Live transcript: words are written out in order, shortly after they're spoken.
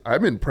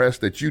I'm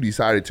impressed that you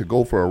decided to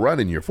go for a run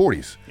in your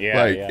 40s.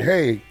 Yeah,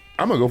 hey,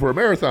 I'm going to go for a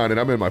marathon and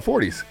I'm in my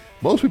 40s.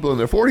 Most people in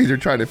their 40s are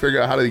trying to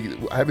figure out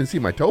I haven't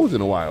seen my toes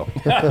in a while.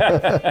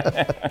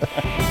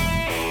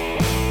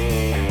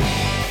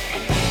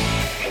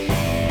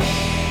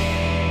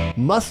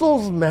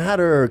 Muscles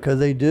matter, because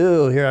they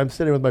do. Here I'm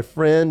sitting with my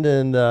friend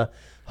and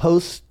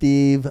host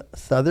Steve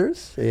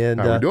Southers. And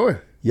How we doing?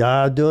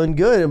 Yeah, doing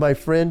good. And my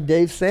friend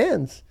Dave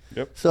Sands.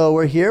 Yep. So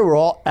we're here. We're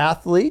all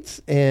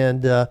athletes,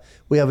 and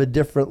we have a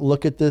different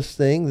look at this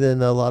thing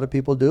than a lot of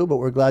people do. But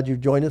we're glad you've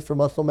joined us for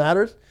Muscle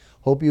Matters.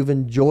 Hope you've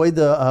enjoyed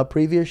the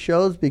previous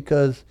shows,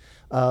 because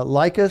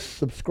like us,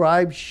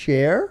 subscribe,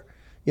 share,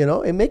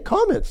 and make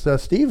comments.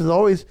 Steve is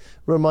always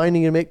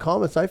reminding you to make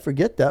comments. I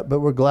forget that, but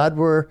we're glad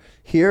we're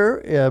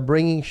here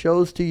bringing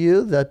shows to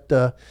you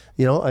that,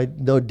 I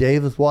know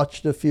Dave has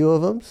watched a few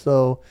of them,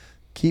 so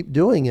keep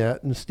doing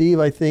that. And Steve,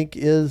 I think,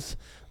 is,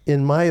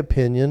 in my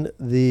opinion,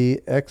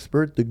 the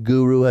expert, the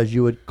guru, as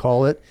you would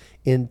call it,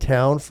 in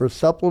town for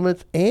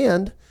supplements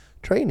and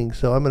training.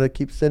 So I'm going to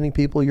keep sending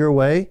people your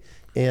way.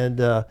 And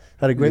had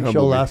a great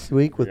show last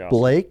week with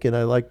Blake, and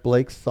I like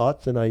Blake's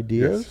thoughts and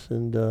ideas. Yes.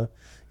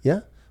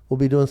 And we'll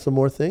be doing some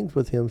more things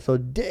with him. So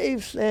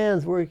Dave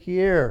Sands, we're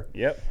here.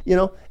 Yep.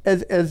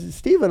 As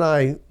Steve and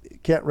I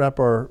can't wrap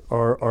our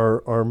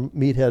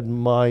meathead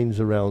minds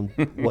around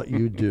what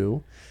you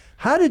do.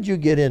 How did you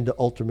get into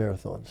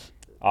ultramarathons?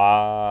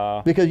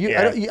 Because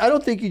I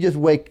don't think you just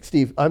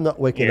Steve, I'm not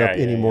waking up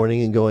any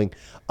morning and going,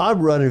 I'm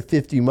running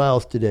 50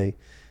 miles today.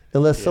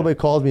 Unless somebody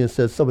calls me and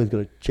says somebody's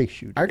going to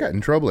chase you. I got in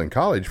trouble in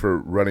college for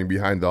running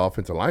behind the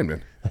offensive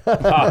lineman.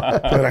 But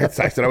I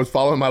said I was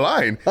following my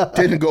line.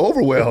 Didn't go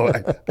over well.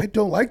 I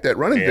don't like that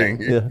running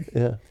thing.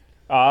 Yeah.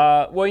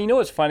 Well,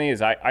 what's funny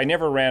is I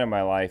never ran in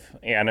my life.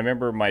 And I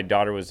remember my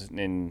daughter was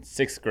in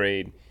 6th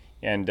grade.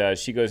 And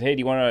she goes, hey, do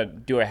you want to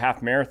do a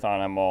half marathon?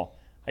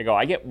 I go,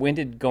 I get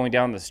winded going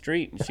down the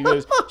street. And she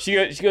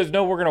goes,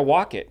 no, we're going to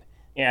walk it.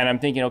 And I'm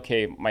thinking,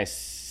 okay, my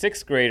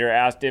 6th grader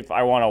asked if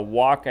I want to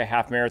walk a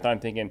half marathon,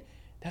 thinking,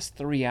 that's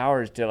 3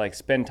 hours to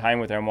spend time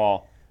with her. I'm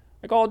all,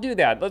 I'll do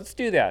that. Let's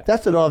do that.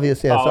 That's an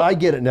obvious answer. I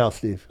get it now,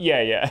 Steve.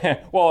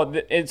 Yeah. Well,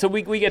 and so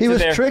we get he to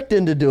was there. Tricked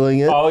into doing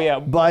it. Oh, yeah.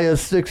 By a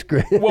 6th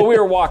grader. Well, we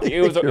were walking. It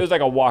was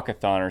like a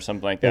walkathon or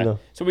something like that.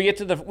 So we get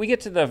to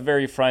the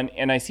very front,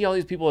 and I see all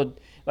these people,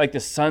 like the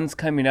sun's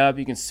coming up.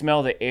 You can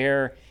smell the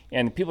air,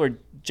 and people are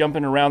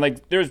jumping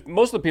around.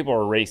 Most of the people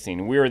are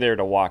racing. We were there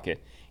to walk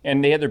it.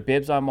 And they had their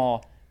bibs on. I'm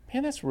all,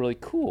 man, that's really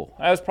cool.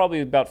 I was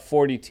probably about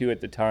 42 at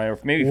the time, or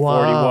maybe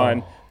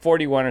 41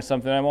 or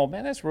something. I'm all,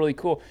 man, that's really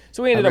cool.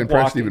 So we ended up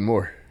impressed walking. even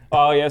more.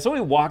 Oh, yeah. So we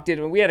walked it,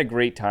 and we had a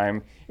great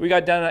time. We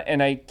got done,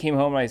 and I came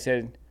home, and I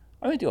said,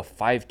 I'm going to do a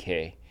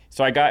 5K.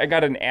 So I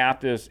got an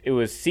app. It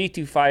was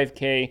C2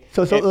 5K.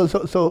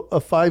 So a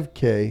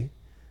 5K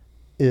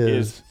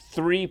is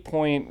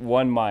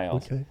 3.1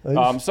 miles. Okay.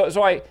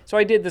 So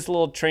I did this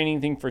little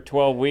training thing for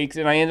 12 weeks,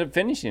 and I ended up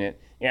finishing it.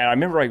 And I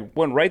remember I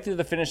went right through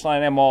the finish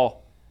line. I'm going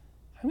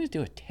to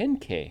do a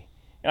 10K.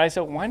 And I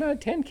said, why not a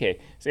 10K?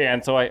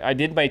 So I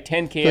did my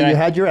 10K. So you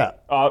had your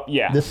app.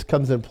 Yeah. This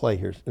comes in play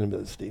here in a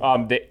minute, Steve.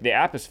 The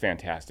app is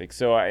fantastic.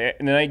 So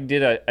then I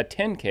did a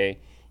 10K,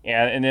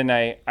 and then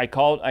I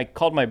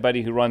called my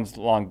buddy who runs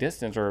long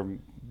distance or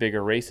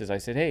bigger races. I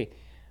said, hey,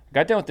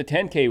 got done with the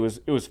 10K.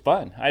 It was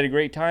fun. I had a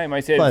great time. I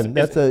said, fun.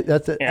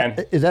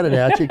 Is that an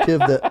adjective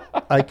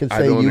that I can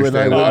say you and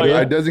I would? would do?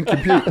 It doesn't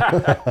compute.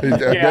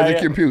 It doesn't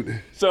compute.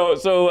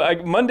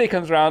 So Monday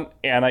comes around,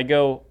 and I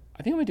go,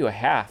 I think I'm going to do a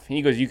half. And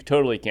he goes, you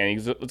totally can. He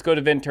goes, let's go to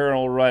Ventura and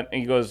we'll run.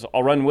 And he goes,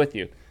 I'll run with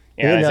you.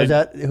 And I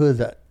said, who is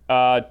that?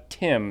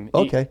 Tim.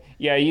 Okay.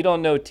 You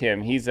don't know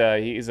Tim. He's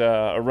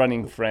a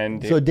running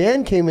friend. So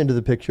Dan came into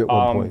the picture at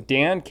one point.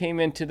 Dan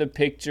came into the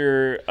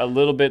picture a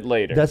little bit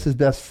later. That's his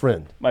best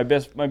friend. My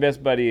best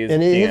buddy is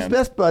Dan. And his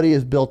best buddy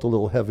is built a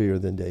little heavier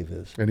than Dave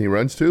is. And he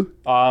runs too?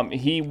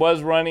 He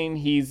was running.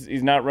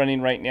 He's not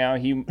running right now.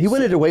 He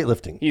went into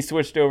weightlifting. He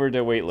switched over to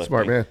weightlifting.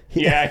 Smart man.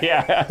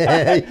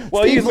 Yeah.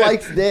 Well, Steve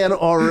likes Dan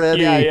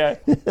already. Yeah.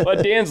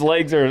 But Dan's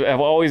legs have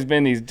always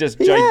been these just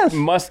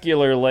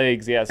muscular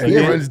legs. Yeah. So and he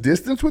runs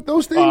distance with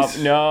those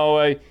things?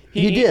 No.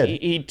 He did.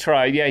 He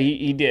tried. Yeah,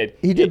 he did.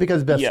 He did because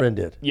his best friend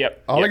did.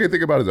 Yep. All I can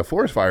think about is a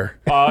forest fire.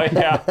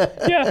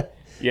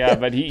 Yeah,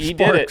 but he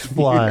did it.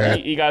 Fly.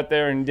 He got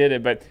there and did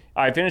it. But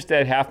I finished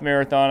that half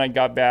marathon. I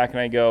got back and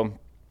I go,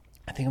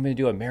 I think I'm going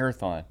to do a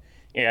marathon.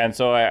 And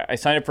so I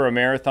signed up for a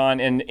marathon.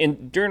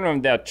 And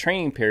during that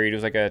training period, it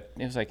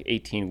was like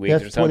 18 weeks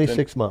or something.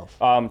 26 miles.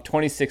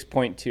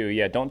 26.2.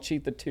 Yeah, don't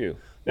cheat the 2.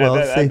 Well,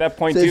 that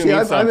point two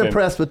means I'm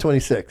impressed with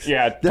 26.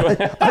 Yeah.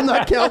 I'm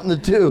not counting the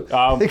 2.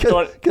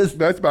 Because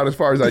that's about as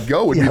far as I'd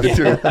go would be the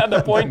 2.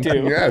 The point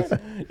 2. Yes.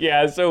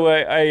 Yeah, so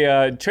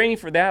I training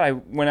for that, I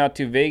went out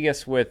to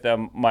Vegas with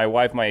my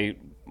wife. My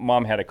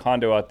mom had a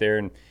condo out there,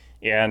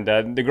 and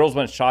the girls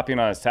went shopping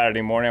on a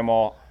Saturday morning. I'm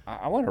all,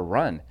 I want to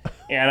run.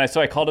 And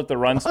so I called up the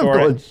run store. I'm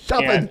going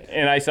shopping.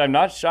 And I said, I'm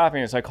not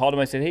shopping. So I called them.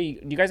 I said, hey,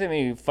 do you guys have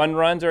any fun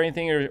runs or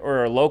anything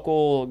or a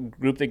local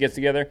group that gets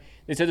together?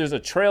 they said there's a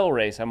trail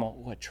race. I'm all,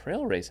 what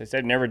trail race? I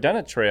said, never done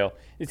a trail.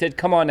 They said,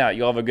 come on out.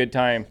 You'll have a good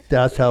time.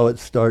 That's how it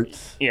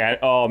starts. Yeah.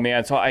 Oh,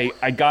 man. So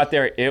I got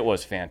there. It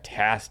was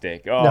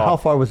fantastic. Oh. Now, how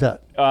far was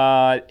that?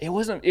 It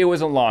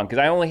wasn't long because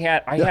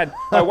I had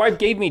my wife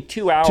gave me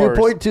 2 hours.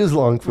 2.2 is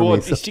long for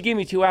me. So. She gave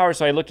me 2 hours,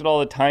 so I looked at all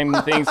the time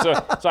and things.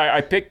 So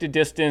I picked a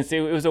distance. It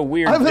was a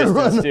weird I'm gonna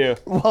distance run too.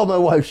 while my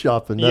wife's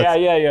shopping.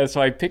 Yeah.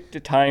 So I picked a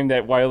time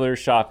that while they were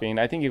shopping,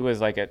 I think it was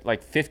like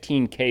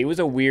 15K. It was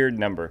a weird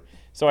number.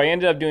 So I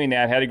ended up doing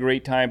that. Had a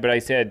great time, but I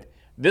said,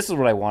 this is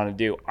what I want to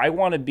do. I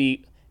want to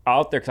be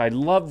out there because I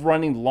love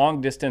running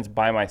long distance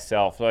by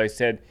myself. So I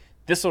said,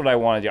 this is what I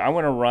want to do. I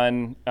want to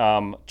run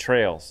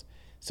trails.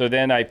 So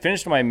then I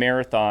finished my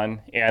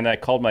marathon, and I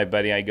called my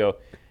buddy. I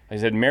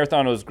said,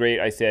 marathon was great.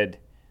 I said,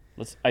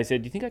 do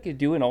you think I could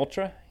do an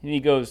ultra? And he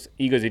goes,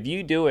 if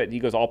you do it, he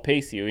goes, I'll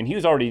pace you. And he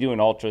was already doing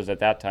ultras at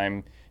that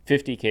time,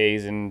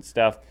 50Ks and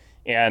stuff.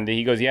 And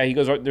he goes,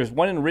 there's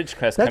one in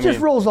Ridgecrest. That just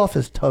rolls off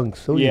his tongue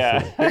so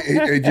easily.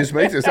 It just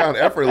makes it sound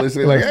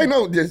effortlessly. Like, hey,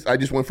 no, I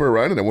just went for a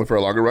run, and I went for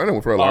a longer run, and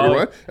went for a longer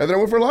run, and then I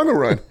went for a longer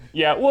run.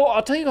 Yeah, well,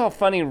 I'll tell you how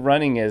funny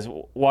running is.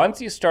 Once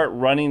you start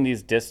running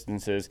these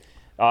distances,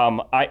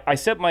 I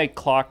set my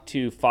clock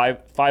to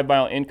 5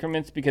 mile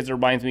increments because it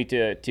reminds me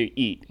to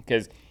eat.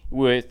 Because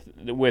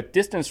with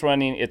distance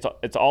running,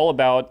 it's all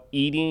about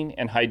eating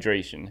and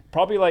hydration.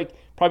 Probably like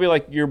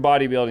your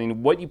bodybuilding,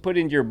 what you put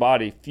into your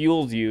body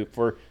fuels you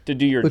to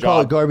do your job. We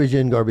call it garbage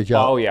in, garbage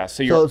out. Oh yeah,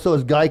 so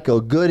it's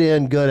Geico, good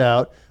in, good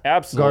out.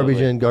 Absolutely.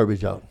 Garbage in,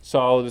 garbage out.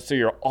 So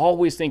you're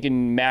always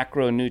thinking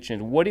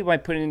macronutrients. What am I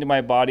putting into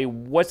my body?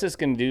 What's this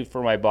going to do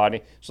for my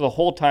body? So the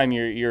whole time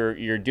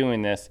you're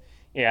doing this.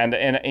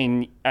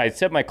 And I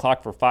set my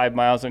clock for 5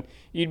 miles, and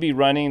you'd be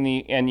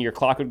running, and your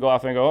clock would go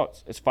off, and go, oh,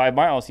 it's 5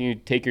 miles. And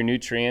you'd take your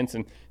nutrients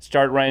and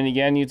start running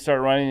again. You'd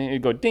start running, and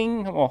it'd go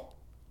ding. Oh,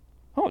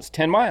 it's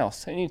 10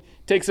 miles. And you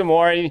take some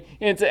more.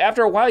 And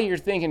after a while, you're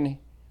thinking,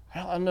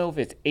 I don't know if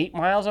it's 8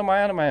 miles am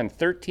I on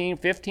 13,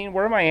 15?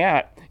 Where am I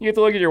at? You have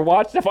to look at your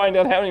watch to find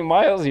out how many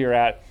miles you're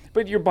at.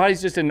 But your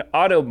body's just in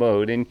auto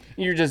mode, and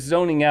you're just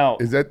zoning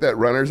out. Is that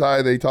runner's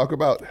high they talk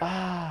about?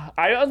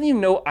 I don't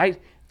even know. I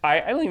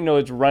don't even know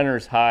it's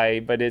runner's high,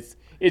 but it's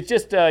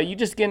just you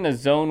just get in a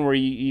zone where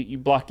you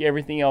block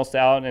everything else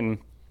out, and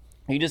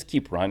you just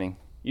keep running.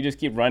 You just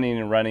keep running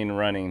and running and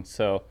running.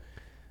 So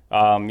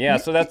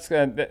so that's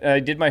I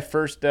did my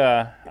first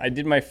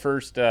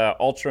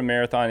ultra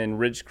marathon in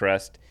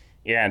Ridgecrest,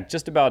 and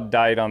just about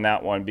died on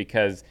that one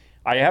because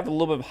I have a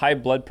little bit of high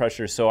blood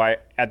pressure. So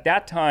at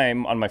that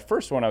time on my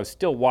first one, I was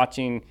still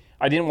watching.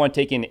 I didn't want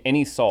to take in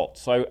any salt,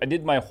 so I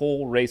did my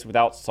whole race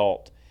without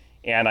salt.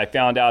 And I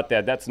found out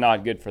that that's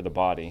not good for the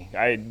body.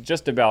 I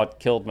just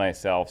about killed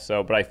myself.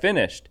 But I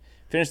finished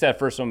that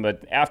first one.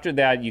 But after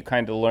that, you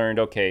kind of learned,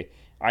 okay,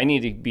 I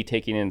need to be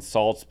taking in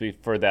salts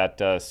for that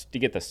to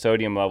get the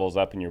sodium levels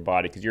up in your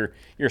body because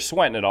you're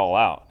sweating it all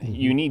out. Mm-hmm.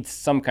 You need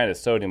some kind of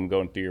sodium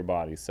going through your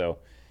body. So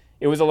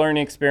it was a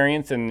learning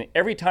experience. And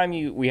every time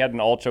we had an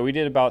ultra, we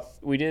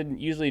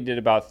usually did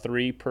about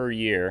 3 per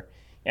year.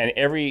 And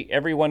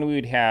every one we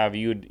would have,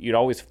 you'd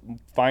always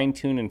fine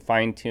tune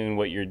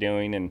what you're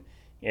doing and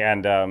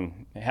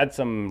had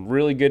some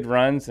really good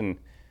runs and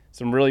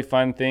some really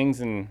fun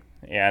things and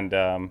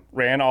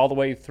ran all the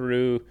way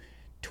through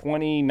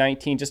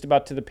 2019, just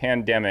about to the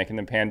pandemic, and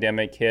the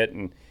pandemic hit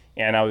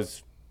and I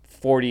was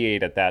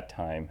 48 at that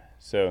time.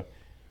 So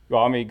you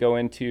want me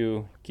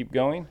to keep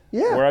going?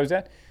 Yeah. Where I was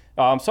at?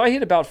 So I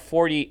hit about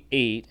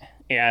 48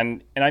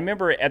 and I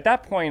remember at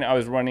that point I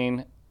was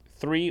running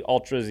 3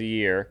 ultras a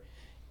year.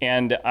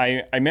 And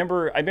I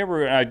remember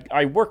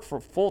I worked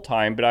for full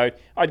time, but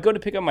I'd go to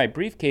pick up my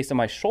briefcase and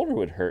my shoulder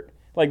would hurt,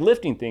 like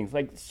lifting things,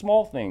 like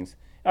small things.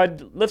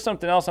 I'd lift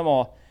something else. I'm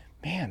all,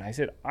 man. I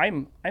said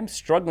I'm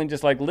struggling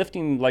just like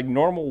lifting like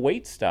normal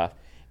weight stuff.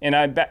 And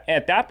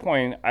at that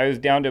point I was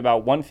down to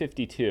about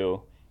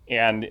 152,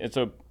 and it's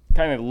a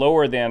kind of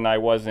lower than I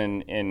was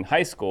in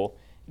high school.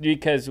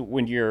 Because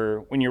when you're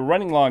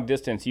running long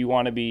distance, you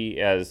want to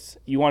be as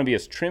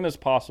trim as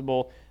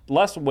possible.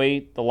 Less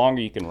weight, the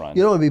longer you can run.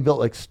 You don't want to be built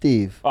like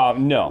Steve.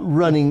 No.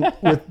 Running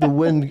with the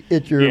wind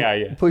at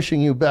your pushing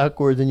you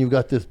backwards, and you've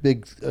got this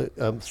big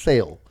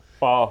sail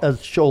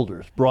as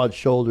shoulders, broad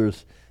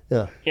shoulders.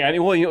 Yeah. Yeah.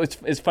 Well,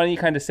 it's funny you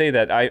kind of say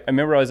that. I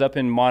remember I was up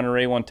in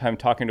Monterey one time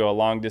talking to a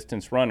long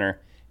distance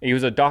runner. He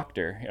was a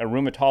doctor, a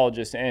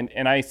rheumatologist,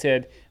 and I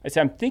said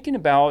I'm thinking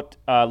about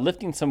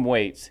lifting some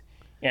weights.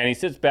 And he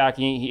sits back,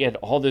 and he had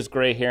all this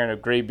gray hair and a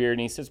gray beard,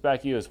 and he sits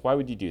back, he goes, why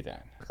would you do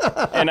that?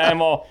 And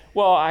I'm all,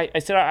 well, I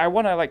said, I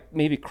want to like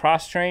maybe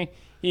cross-train.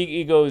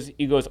 He goes,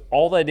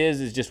 all that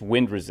is just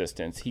wind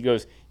resistance. He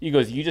goes,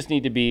 you just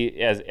need to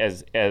be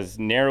as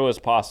narrow as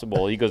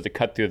possible. He goes to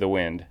cut through the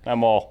wind.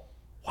 I'm all,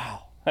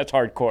 wow, that's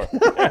hardcore.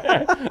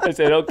 I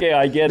said, okay,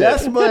 I get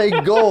That's my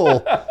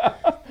goal.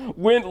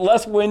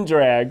 Less wind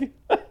drag.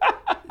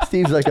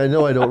 Steve's like, I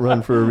know I don't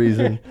run for a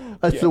reason.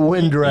 That's the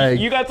wind drag.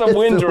 You got some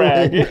wind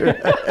drag.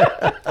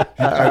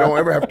 I don't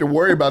ever have to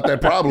worry about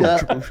that problem.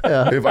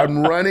 Yeah. If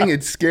I'm running,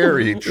 it's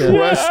scary.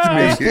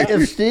 Trust me.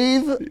 If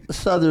Steve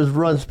Southers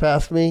runs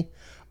past me,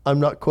 I'm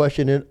not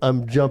questioning it.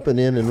 I'm jumping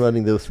in and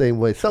running the same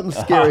way.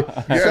 Something scary.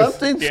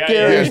 Something scary.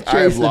 Yes, I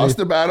have chasing lost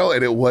me. a battle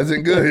and it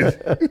wasn't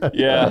good.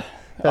 Yeah.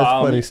 That's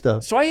funny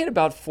stuff. So I hit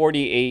about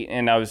 48,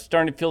 and I was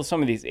starting to feel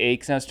some of these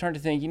aches, and I was starting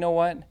to think, you know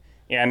what?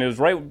 Yeah, and it was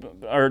I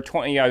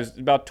was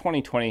about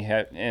 2020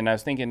 hit, and I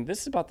was thinking, this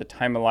is about the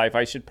time of life.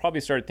 I should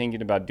probably start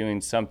thinking about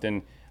doing something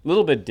a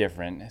little bit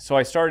different. So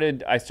I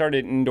started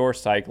indoor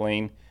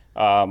cycling,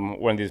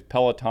 one of these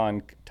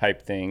Peloton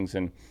type things,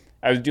 and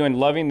I was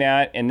loving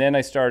that. And then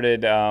I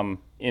started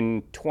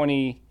in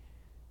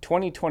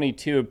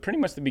 2022, pretty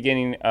much the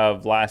beginning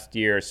of last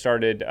year,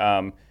 started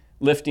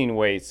lifting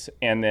weights,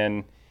 and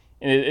then.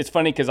 And it's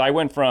funny because I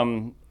went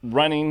from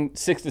running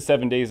 6 to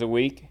 7 days a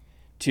week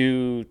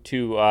to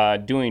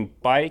doing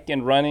bike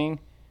and running,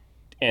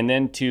 and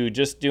then to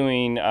just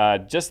doing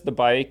just the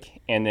bike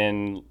and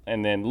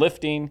then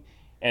lifting.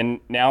 And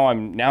now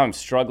I'm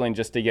struggling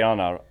just to get on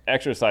a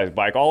exercise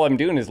bike. All I'm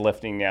doing is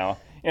lifting now,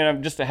 and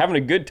I'm just having a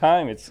good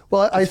time. I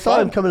saw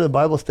fun. him come into the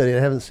Bible study, and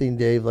I haven't seen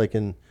Dave like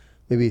in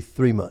maybe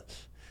 3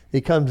 months.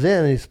 He comes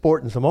in and he's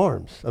sporting some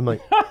arms. I'm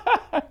like.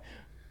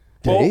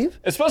 Dave? Well,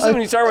 especially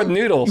when you start with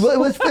noodles. Well, it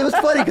was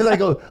funny because I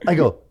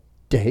go,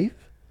 Dave,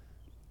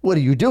 what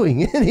are you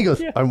doing? And he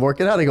goes, I'm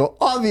working out. I go,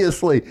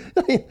 obviously.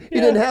 He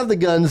didn't have the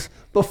guns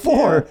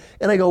before. Yeah.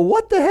 And I go,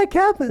 what the heck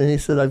happened? And he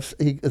said, I've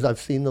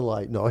seen the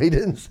light. No, he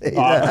didn't say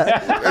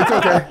that. It's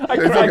okay.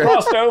 I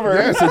crossed over.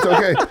 Yes, it's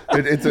okay.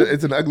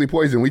 It's an ugly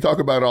poison. We talk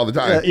about it all the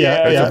time. It's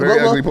Yeah. a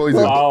very ugly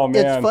poison. Oh,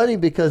 man. It's funny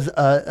because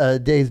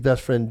Dave's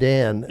best friend,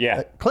 Dan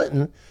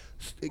Clinton,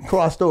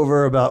 crossed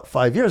over about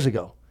 5 years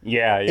ago.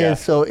 Yeah. And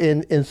so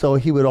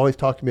he would always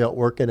talk to me about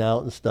working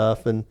out and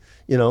stuff, and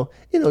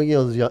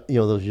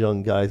those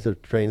young guys that are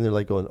training, they're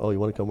like going, "Oh, you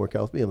want to come work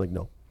out with me?" I'm like,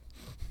 "No."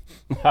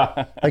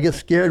 I get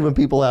scared when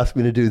people ask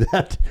me to do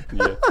that.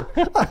 Yeah.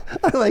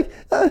 I'm like,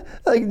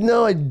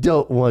 no, I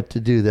don't want to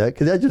do that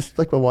because I just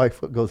like my wife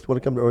goes, "Want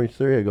to come to Orange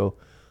Theory?" I go,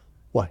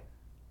 "Why?"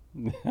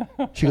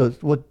 She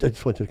goes, "What? I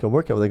just want you to come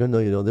work out." I go,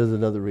 "No, there's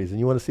another reason.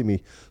 You want to see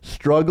me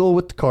struggle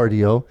with the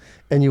cardio,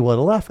 and you want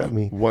to laugh at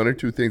me." One or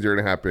two things are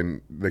going to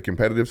happen. The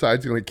competitive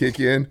side's going to kick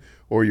in,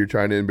 or you're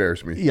trying to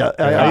embarrass me. Yeah,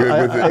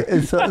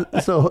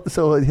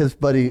 so his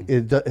buddy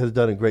has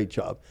done a great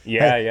job.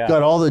 Yeah.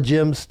 Got all the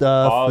gym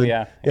stuff. Oh,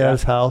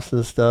 his house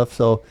and stuff.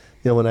 So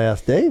when I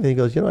asked Dave, he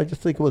goes, I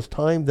just think it was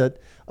time that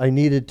I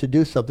needed to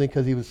do something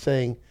because he was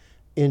saying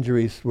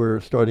injuries were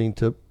starting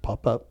to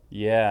pop up.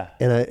 Yeah.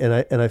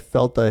 And I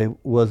felt I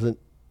wasn't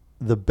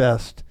the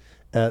best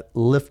at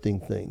lifting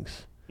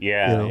things.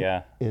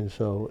 Yeah. And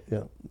so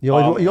you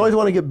always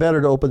want to get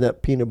better to open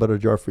that peanut butter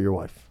jar for your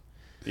wife.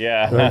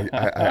 Yeah.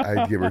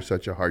 I give her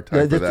such a hard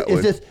time for that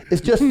one.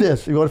 It's just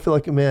this. You want to feel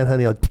like a man,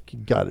 honey? You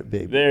got it,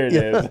 baby. There it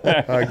is.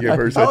 I give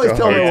her such a hard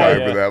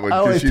time for that one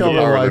because she's a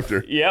power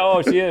lifter.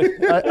 Yeah, she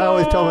is. I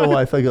always tell my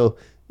wife, I go,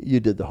 you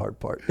did the hard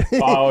part.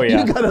 Oh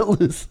yeah. You got it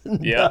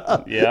loosened.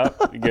 Yeah.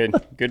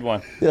 Good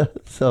one. Yeah.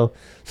 So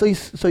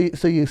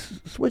you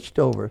switched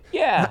over.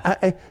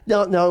 Yeah.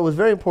 Now it was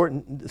very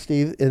important,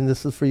 Steve, and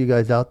this is for you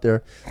guys out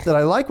there, that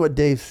I like what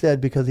Dave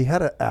said because he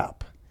had an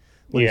app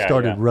when he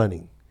started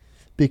running,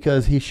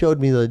 because he showed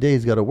me the other day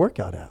he's got a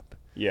workout app.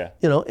 Yeah.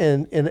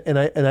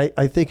 And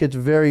I think it's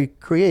very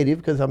creative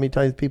because how many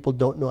times people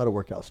don't know how to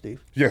work out,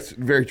 Steve? Yes,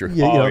 very true.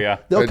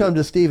 They'll come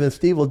to Steve and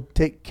Steve will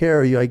take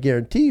care of you. I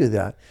guarantee you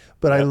that.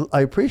 But I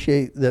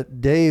appreciate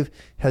that Dave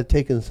had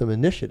taken some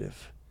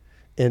initiative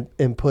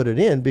and put it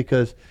in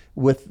because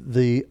with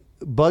the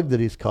bug that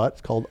he's caught,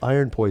 it's called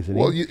iron poisoning.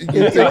 Well,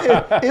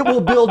 it will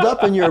build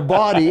up in your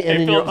body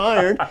and in your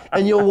iron,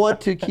 and you'll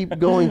want to keep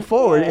going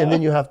forward, and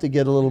then you have to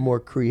get a little more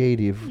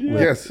creative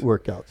with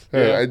workouts.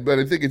 But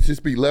I think it's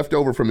just be left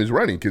over from his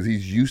running because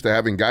he's used to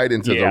having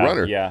guidance as a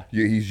runner. Yeah.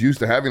 He's used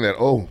to having that.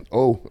 Oh.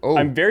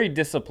 I'm very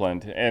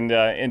disciplined, and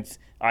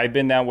I've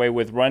been that way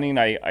with running.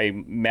 I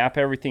map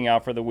everything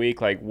out for the week.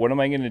 Like, what am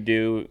I going to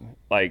do?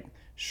 Like,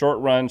 short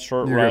run,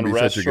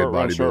 rest, short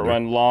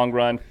run, long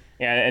run.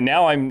 And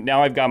now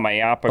I've got my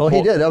app.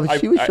 He did.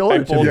 She was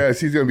showing it to me.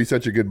 Yes, he's going to be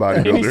such a good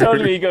bodybuilder. He told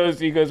me,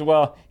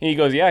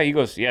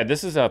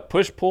 this is a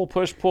push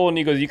pull, and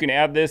he goes, you can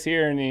add this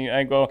here, and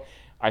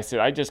I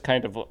said, I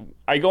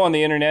go on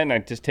the internet and I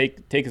just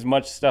take as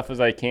much stuff as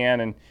I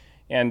can,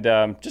 and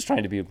just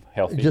trying to be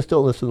healthy. Just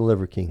don't listen to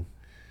Liver King.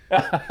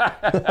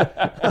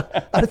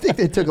 I think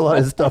they took a lot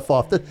of stuff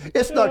off.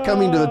 It's not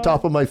coming to the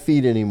top of my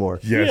feet anymore.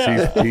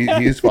 Yes, he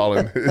is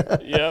falling.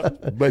 Yeah,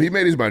 but he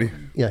made his money.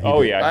 Yeah.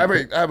 How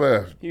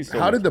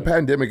did the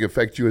pandemic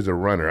affect you as a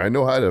runner? I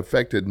know how it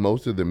affected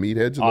most of the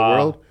meatheads in the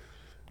world.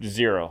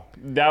 Zero.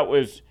 That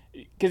was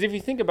because if you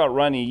think about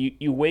running,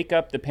 you wake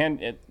up, the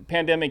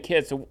pandemic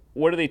hits. So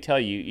what do they tell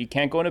you? You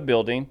can't go in a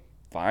building.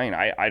 Fine,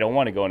 I don't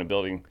want to go in a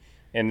building,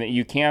 and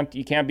you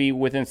can't be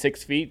within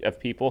 6 feet of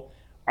people.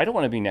 I don't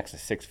want to be next to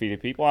 6 feet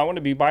of people. I want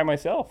to be by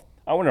myself.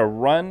 I want to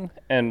run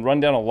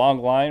down a long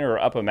line or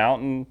up a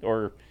mountain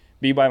or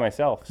be by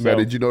myself. So, now,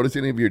 did you notice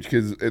any of your,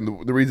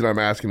 and the reason I'm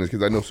asking is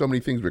because I know so many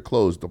things were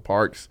closed, the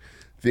parks,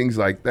 things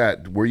like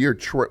that. Were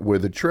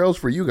the trails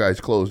for you guys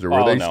closed, or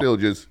were they still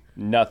just?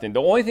 Nothing.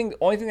 The only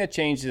thing that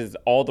changed is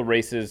all the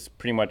races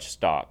pretty much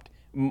stopped.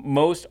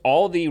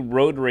 All the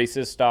road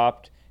races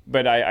stopped,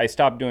 but I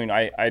stopped doing.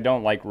 I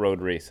don't like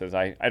road races.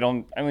 I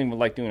don't even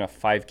like doing a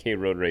 5K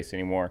road race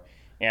anymore.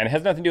 And it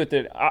has nothing to do with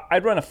it.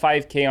 I'd run a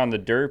 5K on the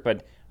dirt,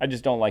 but I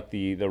just don't like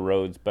the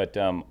roads. But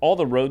all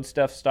the road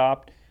stuff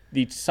stopped.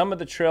 Some of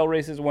the trail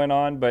races went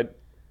on, but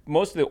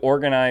most of the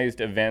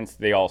organized events,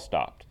 they all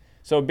stopped.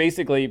 So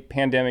basically,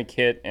 pandemic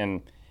hit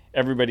and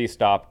everybody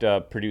stopped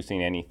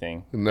producing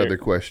anything. Another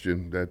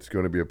question that's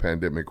going to be a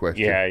pandemic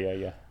question.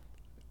 Yeah.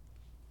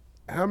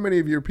 How many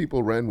of your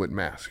people ran with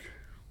masks?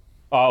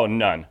 Oh,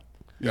 none.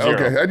 Zero.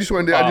 Okay, I just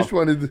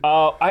wanted.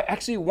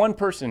 Actually, one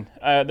person.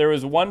 There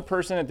was one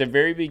person at the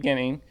very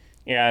beginning,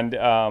 and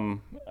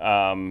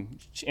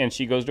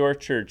she goes to our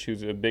church,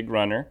 who's a big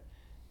runner,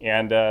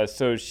 and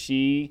so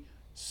she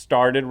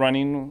started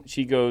running.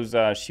 She goes.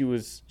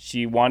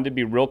 She wanted to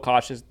be real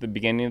cautious at the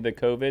beginning of the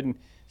COVID, and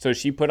so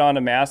she put on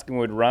a mask and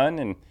would run,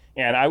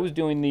 and I was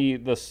doing the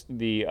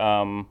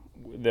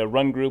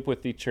run group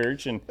with the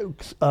church and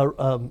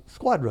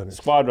squad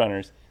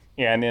runners.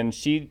 And then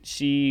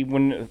she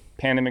when the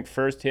pandemic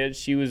first hit,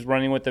 she was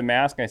running with the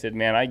mask. And I said,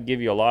 man, I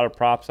give you a lot of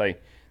props.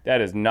 That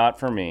is not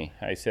for me.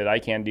 I said, I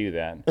can't do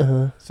that.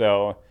 Uh-huh.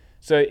 So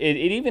it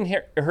even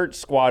hurt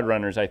squad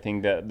runners, I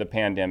think, the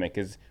pandemic.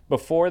 Because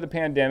before the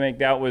pandemic,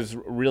 that was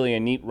really a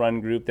neat run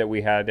group that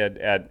we had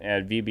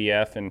at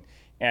VBF.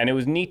 And it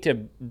was neat to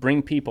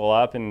bring people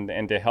up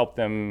and to help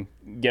them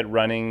get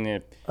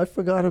running. I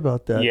forgot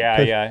about that.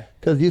 Yeah.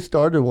 Because you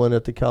started one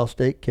at the Cal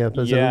State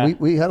campus. Yeah. And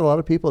we had a lot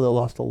of people that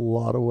lost a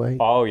lot of weight.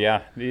 Oh,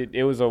 yeah.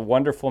 It was a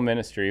wonderful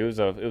ministry. It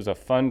was a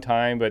fun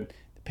time, but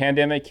the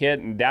pandemic hit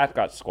and that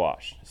got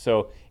squashed.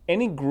 So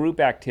any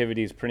group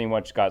activities pretty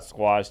much got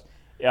squashed.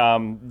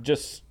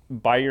 Just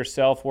by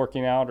yourself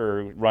working out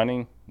or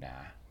running,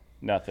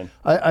 nothing.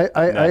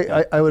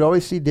 I would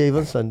always see Dave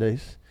on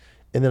Sundays,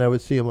 and then I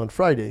would see him on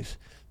Fridays.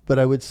 But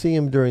I would see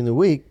him during the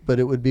week, but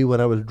it would be when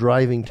I was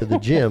driving to the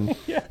gym,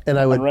 and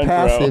I would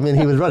pass him, and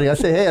he was running. I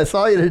say, "Hey, I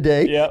saw you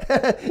today." Yep.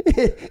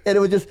 And it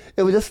was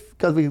just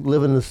because we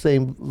live in the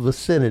same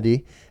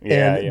vicinity.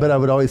 But I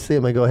would always see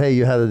him. I go, "Hey,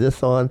 you had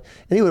this on,"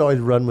 and he would always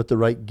run with the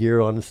right gear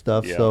on and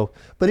stuff. Yeah. So,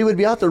 but he would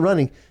be out there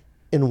running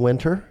in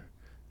winter,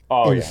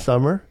 in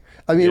summer.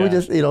 I mean, it was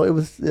just, it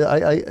was.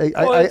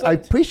 I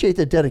appreciate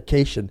the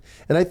dedication,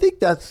 and I think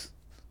that's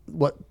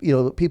what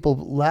people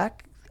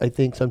lack. I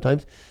think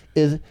sometimes.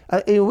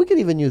 We can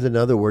even use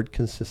another word,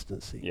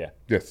 consistency. Yeah.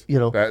 Yes.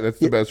 That's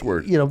the best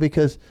word.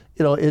 Because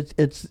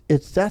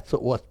it's that's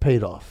what's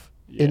paid off.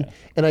 Yeah.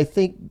 And I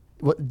think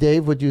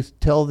Dave, would you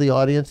tell the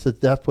audience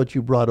that that's what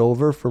you brought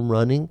over from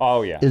running?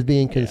 Oh yeah. Is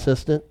being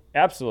consistent.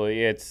 Yeah.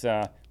 Absolutely. It's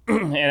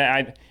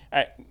and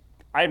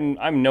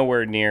I'm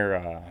nowhere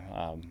near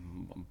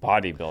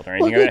bodybuilder or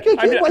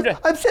anything.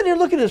 I'm sitting here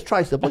looking at his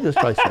tricep. Look at his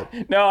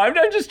tricep. No, I'm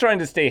just trying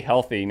to stay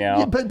healthy now.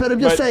 Yeah, but I'm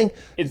just saying,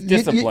 it's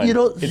discipline.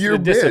 You're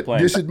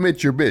discipline. Just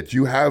admit your bit.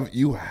 You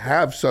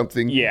have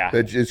something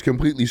that is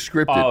completely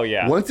scripted. Oh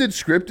yeah. Once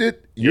it's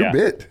scripted, you're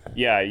bit.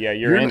 Yeah.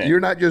 You're in it. You're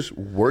not just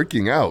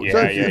working out.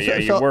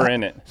 Yeah. We're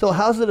in it. So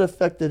how's it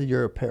affected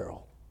your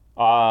apparel?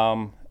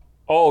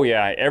 Oh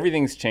yeah,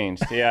 everything's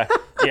changed. Yeah.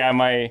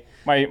 My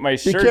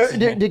shirts.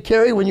 Did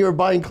Carrie, when you were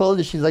buying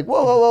clothes, she's like,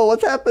 whoa,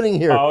 what's happening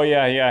here? Oh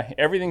yeah.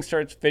 Everything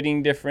starts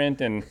fitting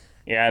different and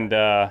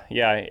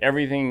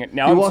everything.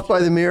 Now you walk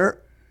by the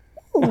mirror.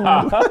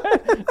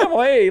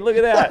 Oh, hey, look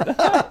at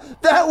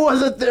that. That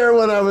wasn't there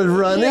when I was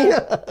running.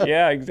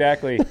 Yeah,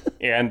 exactly.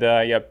 And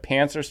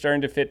pants are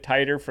starting to fit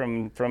tighter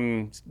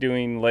from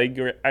doing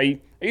leg. I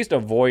used to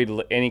avoid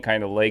any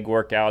kind of leg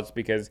workouts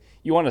because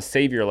you want to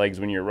save your legs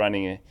when you're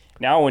running.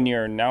 Now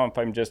if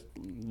I'm just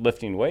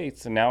lifting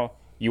weights, and now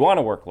you want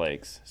to work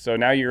legs, so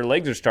now your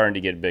legs are starting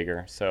to get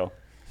bigger. So,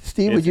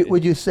 Steve,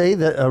 would you say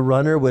that a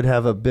runner would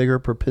have a bigger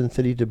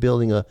propensity to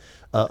building a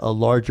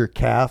larger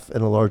calf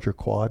and a larger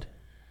quad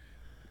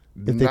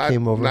if they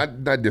came over?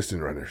 Not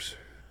distant runners.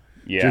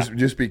 Yeah.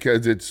 Just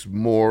because it's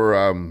more.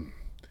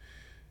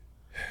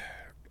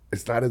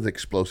 It's not as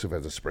explosive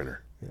as a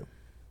sprinter.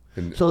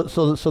 And so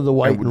the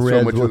white and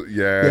red.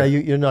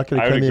 You're not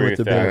going to come in with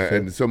the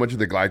benefit. And so much of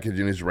the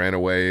glycogen is ran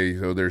away.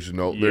 So there's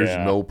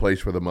no place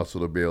for the muscle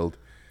to build.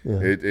 Yeah.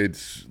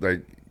 It's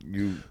like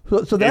you.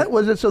 So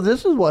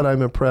this is what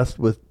I'm impressed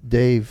with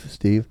Dave,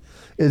 Steve,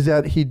 is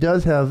that he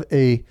does have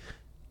a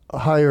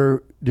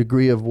higher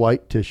degree of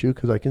white tissue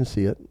because I can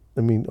see it.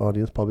 I mean,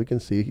 audience probably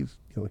can see. He's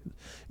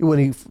when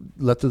he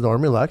lets his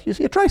arm relax, you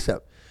see a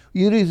tricep.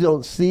 You usually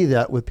don't see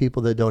that with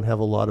people that don't have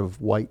a lot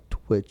of white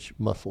twitch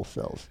muscle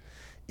cells.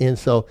 And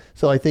so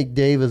I think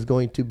Dave is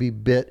going to be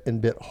bit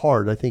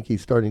hard. I think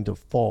he's starting to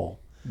fall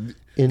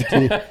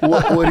into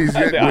what he's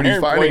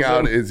finding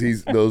out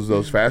is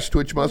those fast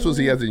twitch muscles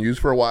he hasn't used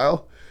for a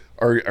while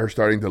are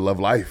starting to love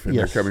life, and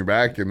they're coming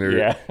back, and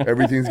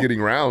everything's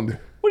getting round.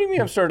 What do you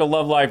mean I'm starting to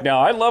love life now?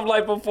 I loved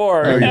life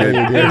before. No, you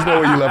didn't. There's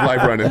no way you love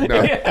life running.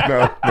 No,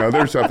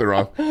 there's something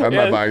wrong. I'm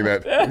not buying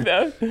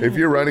that. If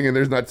you're running and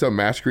there's not some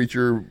mass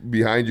creature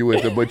behind you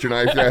with a butcher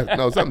knife,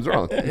 no, something's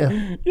wrong.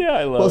 Yeah,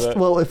 I love it.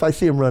 Well, if I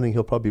see him running,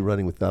 he'll probably be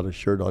running without a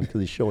shirt on because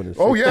he's showing his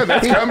Oh, yeah,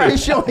 that's coming.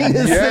 He's showing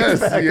his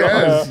six-pack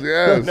yes.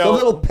 The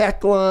little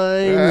pec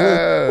line.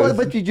 Well,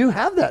 but you do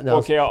have that now,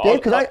 Okay,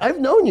 Dave, because I've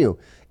known you.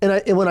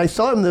 And when I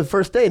saw him the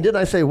first day, didn't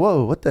I say,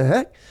 whoa, what the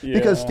heck? Yeah.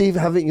 Because, Steve,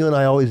 haven't you and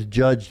I always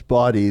judged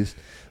bodies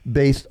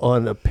based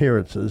on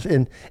appearances?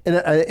 And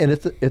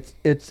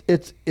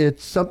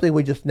it's something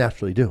we just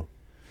naturally do.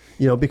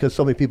 Because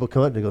so many people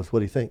come up and they go, what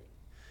do you think?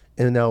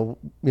 And now,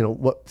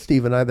 what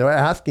Steve and I, they're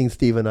asking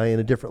Steve and I in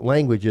a different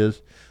language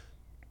is,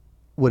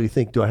 what do you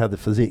think? Do I have the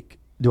physique?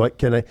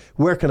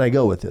 Where can I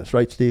go with this?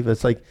 Right, Steve?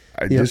 It's like,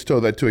 I just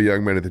told that to a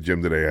young man at the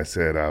gym today. I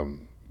said,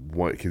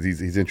 because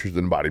he's interested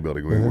in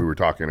bodybuilding. We were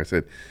talking. I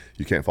said,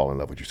 you can't fall in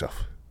love with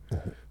yourself. I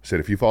said,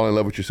 if you fall in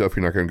love with yourself,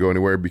 you're not going to go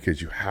anywhere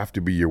because you have to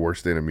be your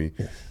worst enemy.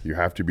 Yes. You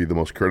have to be the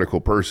most critical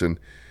person.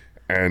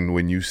 And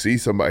when you see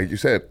somebody, you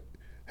said,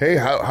 hey,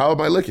 how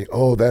am I looking?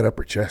 Oh, that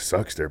upper chest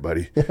sucks there,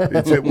 buddy.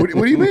 Said, what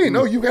do you mean?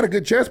 No, you've got a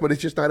good chest, but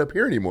it's just not up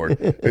here anymore.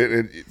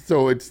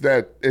 So it's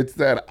that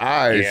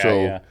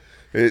eye.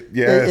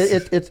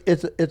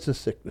 It's a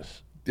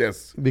sickness.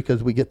 Yes.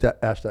 Because we get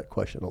asked that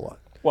question a lot.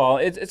 Well,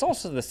 it's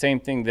also the same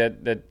thing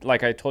that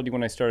like I told you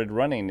when I started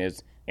running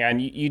is,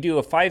 and you do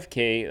a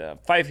 5K.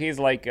 5K is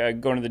like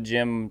going to the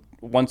gym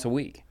once a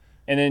week.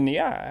 And then,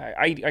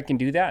 I can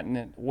do that. And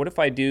then what if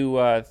I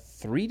do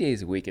 3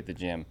 days a week at the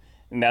gym?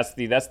 And that's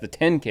the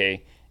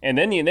 10K. And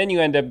then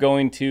you end up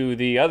going to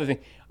the other thing.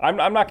 I'm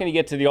not going to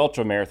get to the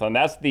ultra marathon.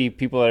 That's the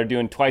people that are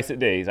doing twice a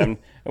days.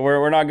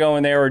 We're not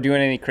going there or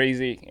doing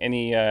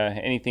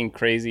anything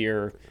crazy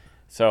or.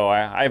 So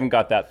I haven't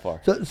got that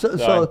far.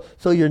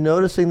 So you're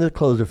noticing the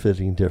clothes are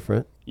fitting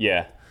different.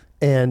 Yeah.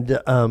 And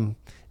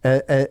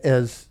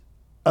as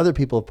other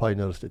people have probably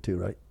noticed it too,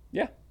 right?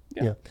 Yeah.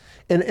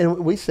 And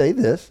we say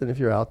this, and if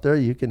you're out there,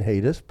 you can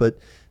hate us, but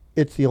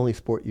it's the only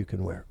sport you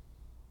can wear.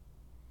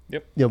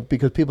 Yep.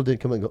 Because people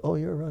didn't come and go, oh,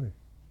 you're a runner.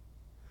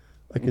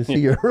 I can see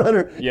you're a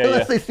runner.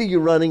 Unless they see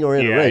you running or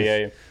in a race.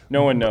 Yeah.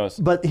 No one knows.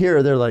 But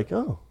here they're like,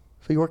 oh,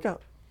 so you work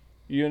out.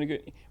 You're doing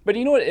good. But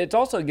you know what? It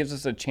also gives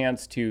us a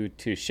chance to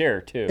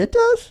share too. It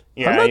does.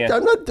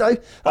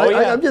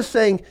 I'm just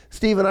saying,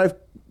 Steve and I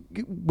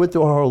went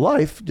through our whole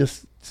life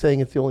just saying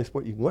it's the only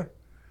sport you can wear.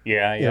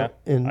 Yeah.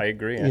 And, I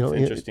agree. It's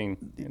interesting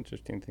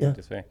thing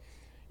to say.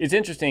 It's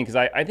interesting because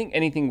I think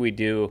anything we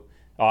do,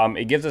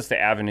 it gives us the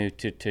avenue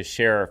to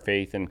share our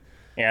faith. And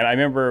I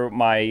remember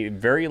my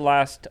very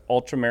last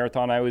ultra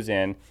marathon I was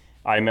in.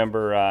 I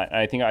remember,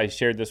 I think I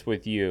shared this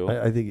with you.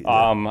 I think.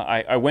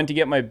 I went to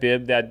get my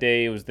bib that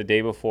day. It was the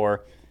day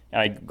before.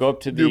 And I go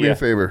up to the... Do me a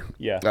favor.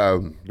 Yeah.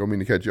 Don't mean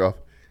to cut you off.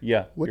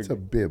 Yeah. What's a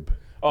bib?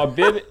 A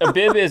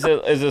bib is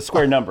a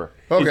square number.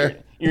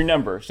 Okay. Your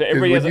number. So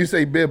everybody when you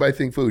say bib, I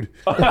think food.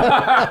 When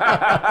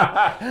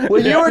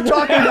you were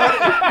talking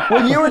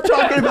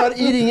about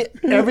eating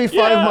every 5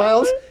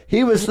 miles,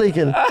 he was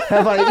thinking,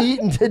 "Have I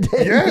eaten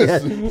today?"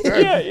 Yes.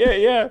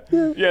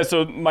 Yeah.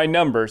 So my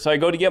number. So I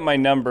go to get my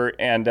number,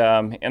 and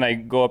I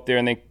go up there,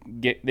 and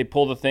they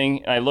pull the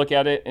thing, and I look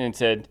at it, and it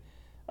said,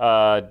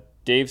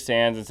 Dave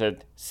Sands, and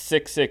said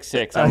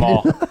 666. I'm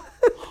all,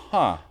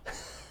 huh.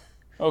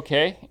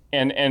 Okay.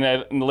 And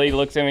the lady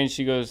looks at me, and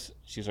she goes,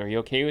 "Are you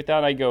okay with that?"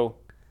 And I go,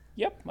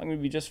 "Yep, I'm going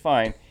to be just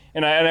fine."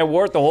 And I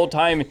wore it the whole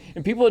time.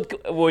 And people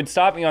would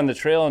stop me on the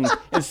trail and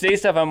say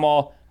stuff.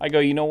 I go,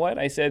 you know what?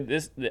 I said,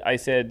 this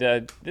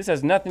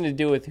has nothing to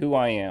do with who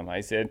I am.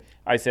 I said,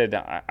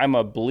 I'm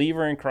a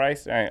believer in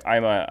Christ.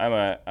 I'm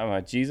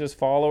a Jesus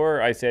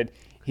follower. I said,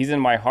 he's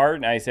in my heart.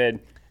 And I said,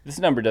 this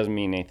number doesn't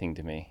mean anything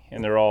to me.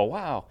 And they're all,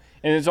 wow.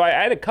 And so I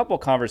had a couple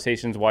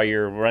conversations while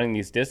you're running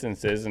these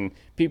distances, and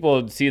people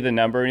would see the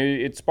number, and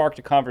it sparked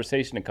a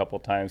conversation a couple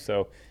times.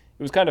 So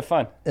it was kind of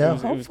fun. Yeah,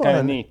 it was kind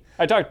of neat.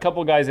 I talked to a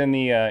couple guys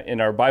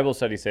in our Bible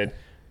study said,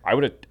 I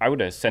would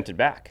have sent it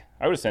back.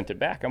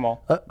 I'm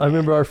all. I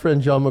remember our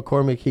friend John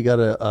McCormick. He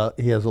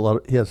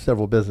has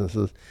several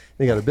businesses. And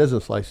he got a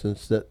business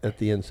license that at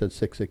the end said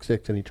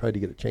 666, and he tried to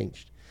get it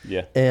changed.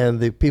 Yeah. And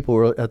the people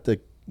were at the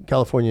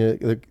California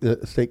the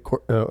state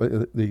court,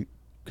 the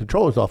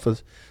controller's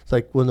office. It's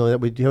like, well, no,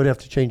 you would have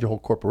to change your whole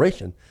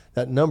corporation.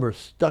 That number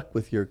stuck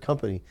with your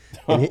company,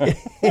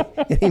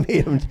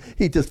 and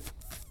he just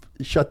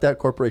shut that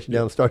corporation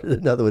down and started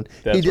another one.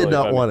 That's he did really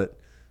not funny. want it.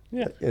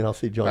 Yeah. And I'll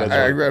see John.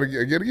 I got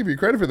to give you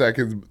credit for that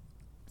because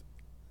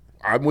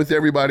I'm with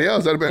everybody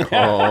else. I'd have been,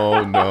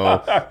 oh,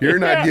 no. You're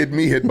not getting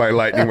me hit by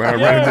lightning when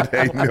I'm running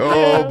today.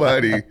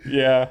 Nobody.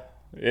 Yeah.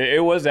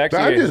 It was actually.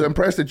 I'm just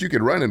impressed that you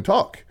could run and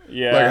talk.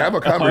 Yeah. Like have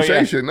a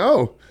conversation.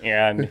 No.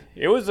 And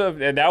it was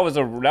that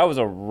was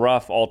a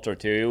rough ultra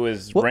too. It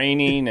was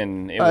raining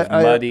and it was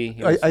muddy.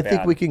 It was I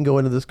think we can go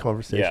into this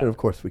conversation. Yeah. Of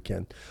course we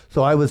can.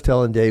 So I was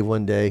telling Dave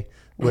one day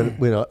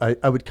when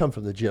I would come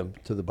from the gym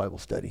to the Bible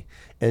study,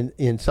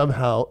 and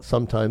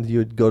sometimes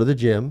you'd go to the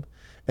gym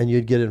and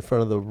you'd get in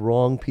front of the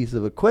wrong piece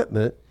of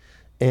equipment,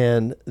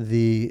 and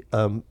the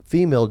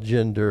female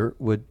gender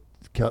would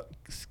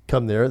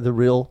come there, the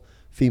real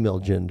female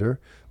gender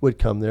would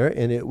come there,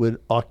 and it would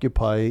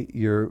occupy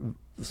your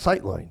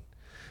sight line.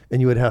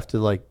 And you would have to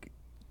like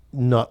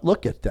not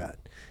look at that.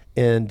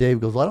 And Dave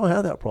goes, well, I don't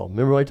have that problem.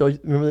 Remember I told you,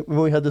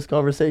 remember we had this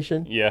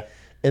conversation? Yeah.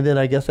 And then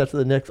I guess after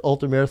the next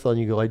ultramarathon,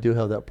 you go, I do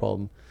have that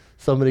problem.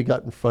 Somebody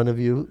got in front of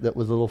you that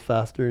was a little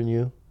faster than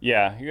you.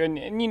 Yeah,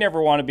 and you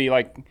never want to be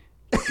like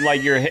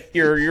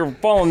you're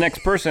following the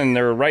next person.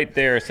 They're right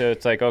there, so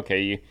it's like,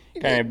 okay, you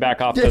kind of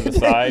back off to the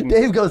side.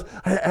 Dave goes,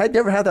 I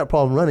never had that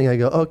problem running. I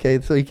go,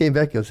 okay. So he came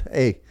back and goes,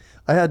 hey,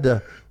 I had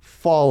to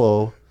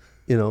follow,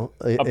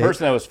 a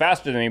person that was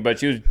faster than me, but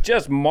she was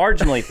just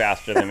marginally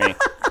faster than me.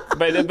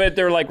 But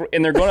they're like,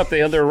 and they're going up the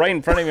hill. They're right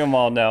in front of me.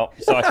 All now,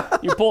 so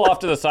you pull off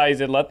to the side.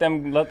 And let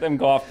them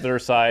go off to their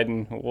side,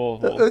 and we'll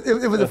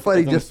it was a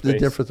funny just the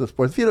difference of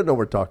sports. If you don't know what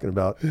we're talking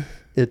about,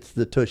 it's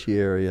the tushy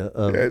area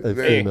of a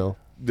female.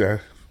 Yeah.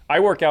 I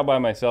work out by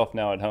myself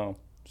now at home,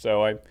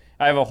 so I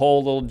have a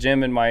whole little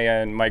gym in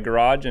my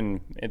garage,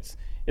 and it's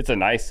a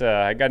nice.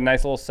 I got a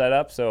nice little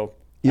setup, so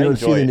you don't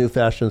see the new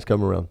fashions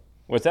come around.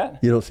 What's that?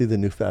 You don't see the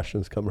new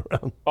fashions come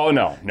around. Oh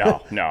no.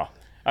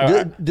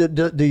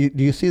 Do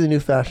you see the new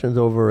fashions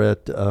over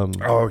at?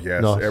 Oh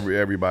yes, no.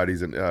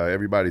 everybody's an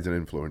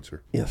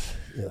influencer. Yes.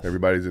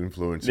 Everybody's an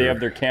influencer. They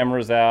have their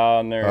cameras out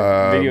and they're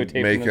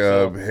videotaping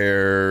makeup, themselves.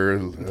 hair,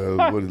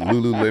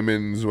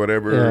 Lululemons,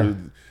 whatever.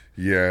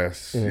 Yeah.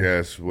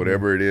 Yes,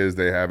 whatever it is,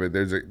 they have it.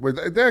 There's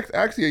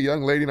actually a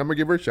young lady, and I'm gonna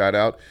give her a shout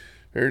out.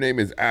 Her name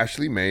is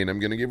Ashley Main. I'm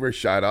gonna give her a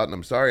shout out, and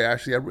I'm sorry,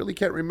 Ashley, I really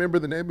can't remember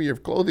the name of your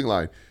clothing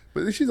line,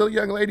 but she's a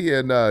young lady,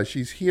 and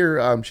she's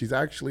here. She's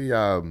actually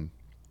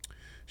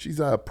she's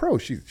a pro.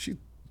 She's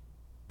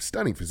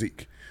stunning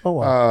physique. Oh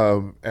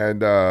wow!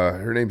 And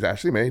her name's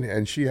Ashley Main,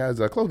 and she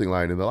has a clothing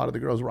line, and a lot of the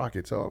girls rock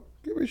it. So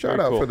give her a shout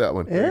out for that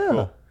one.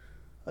 Yeah,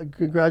 cool.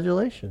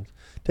 Congratulations.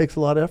 Takes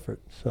a lot of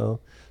effort. So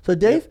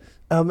Dave,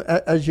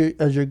 as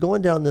you're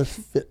going down this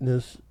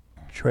fitness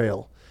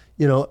trail,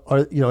 I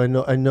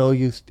know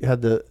you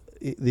had the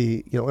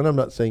and I'm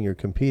not saying you're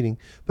competing,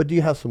 but do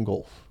you have some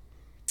goals?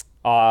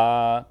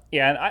 Yeah,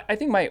 and I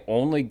think my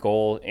only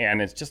goal,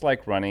 and it's just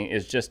like running,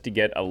 is just to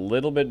get a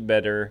little bit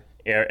better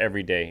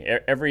every day.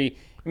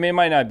 It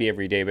might not be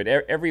every day, but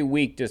every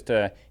week, just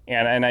to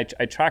and I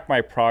track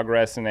my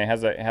progress, and it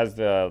has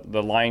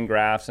the line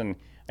graphs, and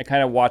I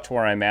kind of watch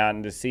where I'm at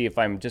and to see if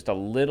I'm just a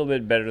little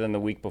bit better than the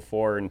week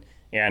before,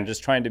 and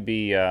just trying to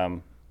be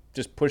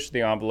just push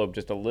the envelope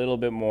just a little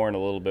bit more and a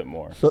little bit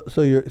more.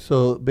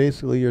 So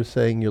basically you're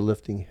saying you're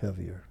lifting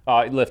heavier.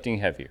 Lifting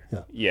heavier.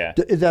 Yeah.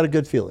 Is that a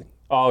good feeling?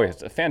 Oh,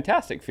 it's a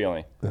fantastic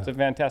feeling. Yeah. It's a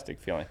fantastic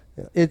feeling.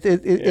 Yeah. It,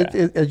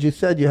 as you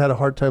said, you had a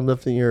hard time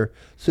lifting your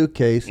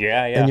suitcase.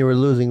 Yeah. And you were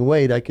losing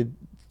weight. I could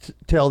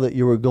tell that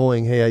you were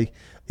going, hey,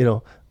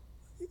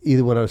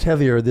 either when I was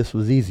heavier, this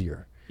was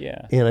easier.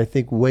 Yeah. And I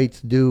think weights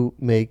do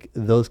make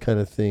those kind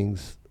of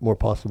things more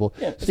possible.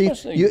 Yeah, Steve,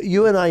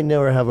 you and I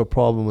never have a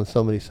problem when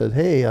somebody says,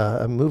 hey,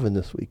 I'm moving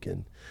this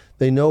weekend.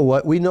 We know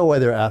why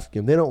they're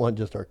asking. They don't want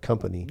just our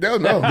company. No.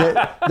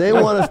 They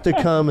want us to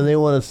come, and they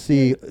want to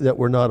see that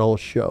we're not all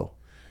show.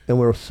 And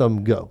where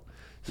some go.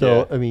 So,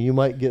 yeah. I mean, you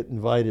might get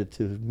invited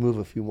to move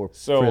a few more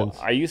friends.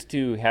 I used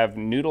to have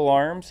noodle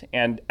arms,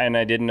 and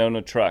I didn't own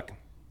a truck.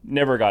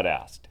 Never got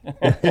asked.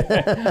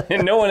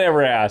 And no one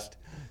ever asked.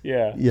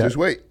 Yeah. Just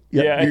wait.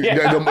 Yeah.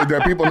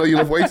 The people know you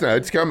lift weights now.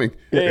 It's coming.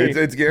 Hey.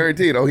 It's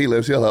guaranteed. Oh,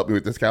 he'll help me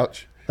with this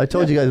couch. I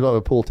told you guys about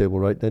my pool table,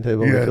 right? Did I tell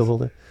you about my pool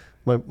table?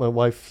 My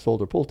wife sold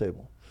her pool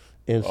table.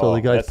 And so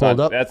the guy pulled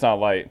up. That's not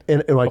light.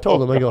 And I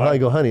told him, I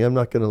go, honey, I'm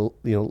not going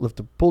to lift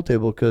the pool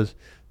table because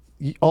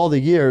all the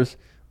years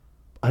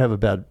I have a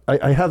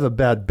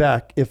bad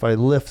back if I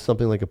lift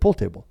something like a pool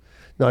table.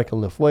 Now I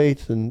can lift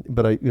weights,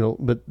 but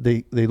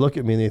they look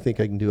at me and they think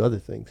I can do other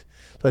things.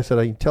 So I said,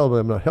 I can tell them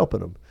I'm not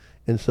helping them.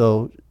 And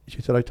so she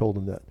said, I told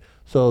them that.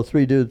 So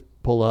 3 dudes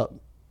pull up,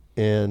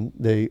 and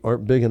they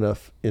aren't big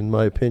enough, in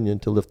my opinion,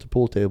 to lift the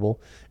pool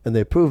table. And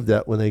they proved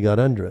that when they got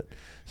under it.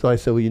 So I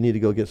said, well, you need to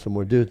go get some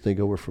more dudes. And they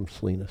go, we're from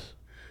Salinas.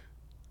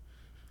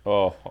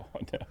 Oh,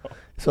 no.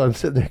 So I'm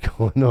sitting there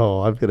going,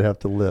 no, I'm going to have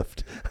to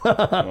lift.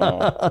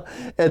 Oh.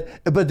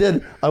 But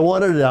then I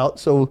wanted it out.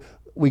 So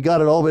we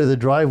got it all the way to the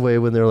driveway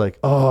when they're like,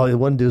 oh,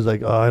 one dude's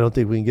like, oh, I don't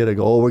think we can get it. I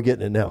go, oh, we're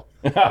getting it now.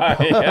 Yeah,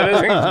 this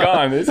thing's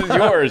gone. This is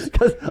yours.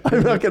 Because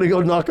I'm not going to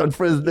go knock on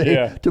Fred's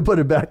name to put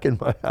it back in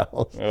my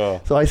house.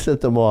 Oh. So I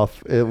sent them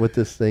off with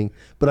this thing.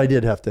 But I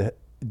did have to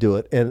do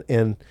it.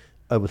 And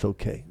I was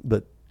okay.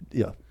 But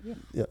it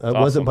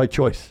wasn't by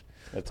choice.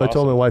 That's so I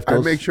told my wife, I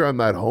make sure I'm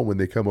not home when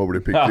they come over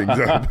to pick things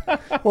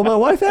up. Well, my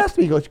wife asked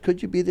me, goes,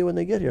 could you be there when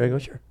they get here? I go,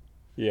 sure.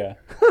 Yeah.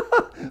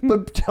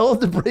 But tell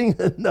them to bring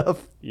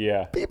enough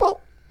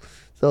people.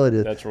 So it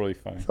is. That's really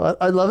funny. So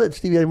I love it.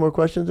 Steve, you have any more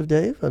questions of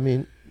Dave? I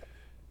mean,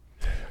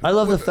 I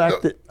love the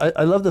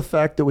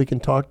fact that we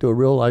can talk to a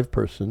real live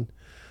person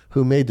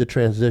who made the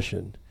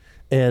transition,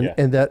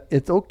 and that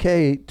it's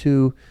okay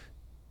to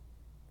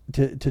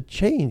to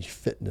change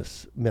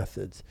fitness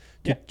methods,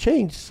 to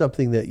change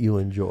something that you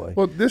enjoy.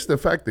 Well, the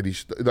fact that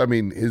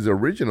his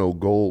original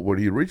goal, what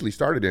he originally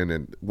started in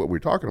and what we're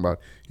talking about,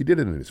 he did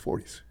it in his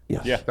 40s.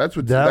 Yes. Yeah.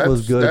 That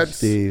was good,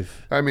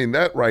 Steve. I mean,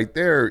 that right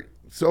there,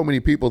 so many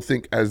people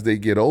think as they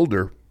get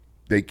older,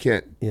 they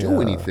can't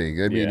do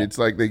anything. I mean, it's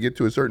like they get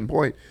to a certain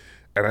point,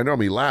 and I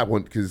normally laugh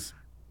because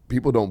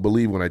people don't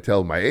believe when I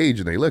tell my age,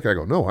 and they look, I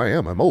go, no,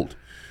 I'm old.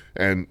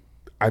 And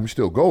I'm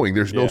still going.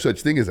 There's no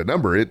such thing as a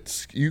number.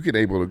 You can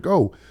able to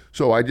go.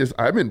 So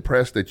I'm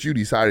impressed that you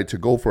decided to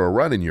go for a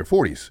run in your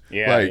 40s.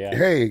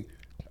 Hey,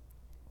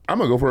 I'm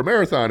going to go for a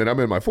marathon and I'm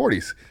in my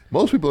 40s.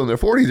 Most people in their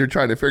 40s are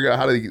trying to figure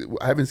out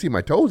I haven't seen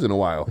my toes in a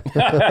while.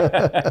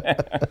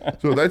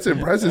 So that's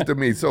impressive to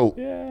me. So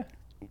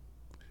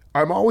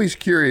I'm always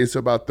curious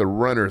about the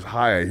runner's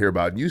high I hear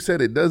about. You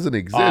said it doesn't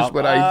exist,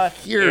 but I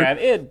hear. Yeah,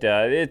 it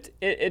does.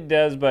 It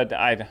does, but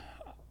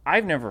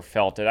I've never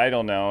felt it. I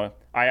don't know.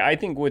 I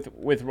think I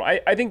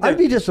think I'd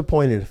be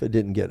disappointed if it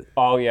didn't get it.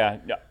 Oh yeah,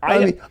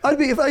 I'd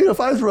be if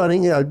I was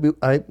running.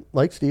 I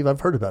like Steve.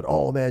 I've heard about it.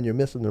 Oh man, you're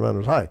missing the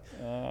runner's high.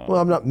 Well,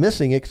 I'm not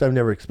missing it because I've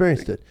never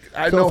experienced it.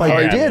 So if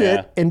I did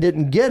it and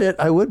didn't get it,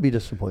 I would be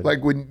disappointed.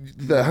 Like when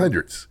the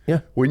hundreds.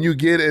 Yeah. When you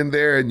get in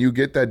there and you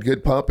get that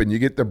good pump and you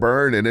get the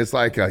burn and it's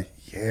like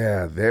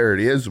there it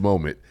is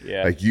moment.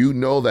 Yeah. Like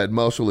that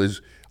muscle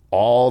is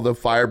all the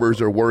fibers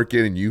are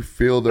working and you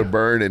feel the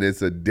burn and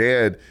it's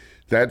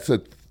that's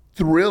a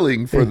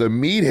thrilling for the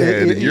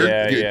meathead.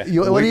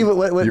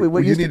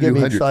 What used to get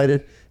me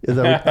excited is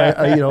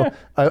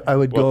I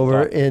would go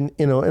over and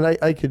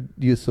I could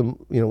use some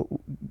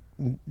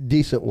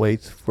decent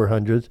weights for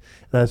hundreds,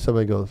 and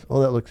somebody goes,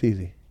 "Oh, that looks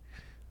easy."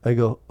 I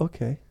go,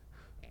 "Okay,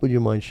 would you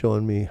mind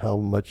showing me how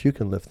much you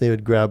can lift?" They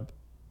would grab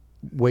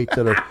weights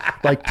that are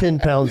like 10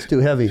 pounds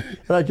too heavy,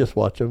 and I just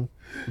watch them,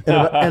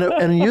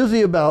 and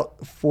usually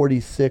about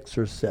 46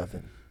 or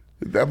 7.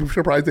 I'm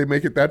surprised they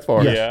make it that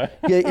far. Yeah.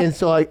 And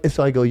so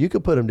I go, "You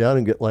could put them down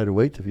and get lighter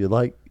weights if you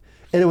like,"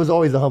 and it was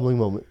always a humbling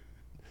moment.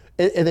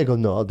 And they go,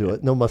 "No, I'll do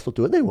it. No muscle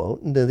do it." And they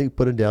won't. And then they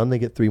put it down. And they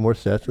get 3 more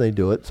sets, and they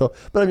do it. So,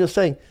 but I'm just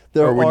saying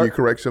or when you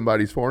correct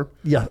somebody's form.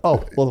 Yeah.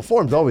 Oh, well, the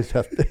forms always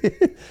have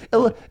to.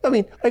 I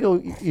mean, I go,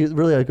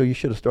 you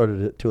should have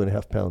started at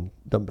 2.5 pound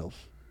dumbbells.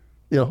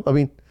 I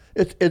mean,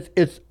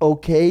 it's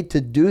okay to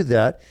do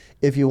that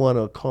if you want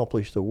to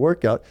accomplish the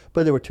workout,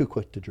 but they were too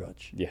quick to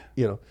judge. Yeah.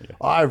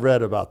 I've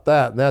read about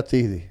that, and that's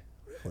easy.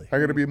 Really. I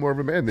got to be more of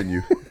a man than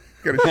you.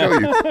 Got to show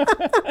you.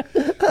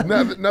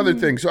 Another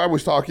thing. So I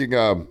was talking.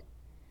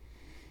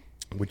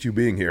 With you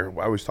being here,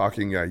 I was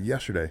talking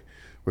yesterday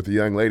with a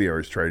young lady I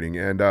was training,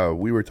 and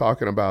we were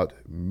talking about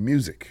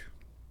music.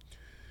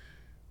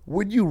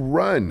 Would you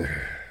run?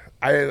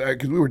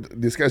 Because we were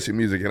discussing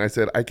music, and I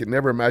said I could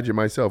never imagine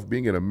myself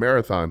being in a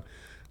marathon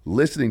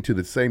listening to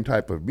the same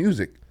type of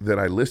music that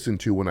I listened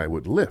to when I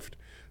would lift.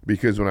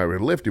 Because when I would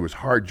lift, it was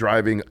hard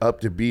driving up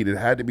to beat. It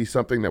had to be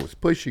something that was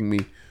pushing me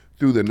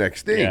through the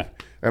next thing. Yeah.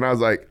 And I was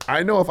like,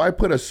 I know if I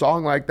put a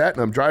song like that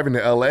and I'm driving to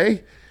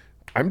LA,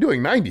 I'm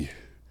doing 90.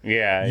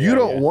 You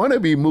don't want to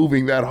be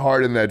moving that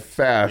hard and that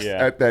fast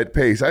at that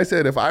pace. I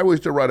said if I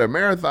was to run a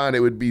marathon, it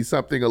would be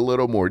something a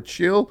little more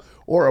chill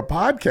or a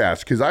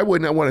podcast because I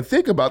wouldn't want to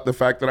think about the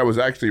fact that I was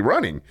actually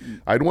running.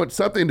 I'd want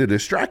something to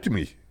distract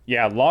me.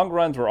 Yeah, long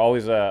runs were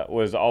always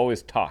was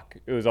always talk.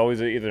 It was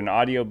always either an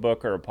audio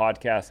book or a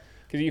podcast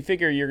because you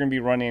figure you're going to be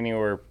running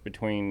anywhere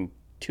between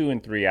 2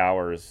 and 3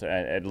 hours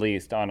at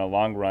least on a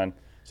long run.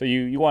 So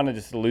you want to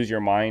just lose your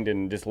mind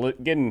and just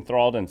get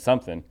enthralled in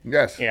something.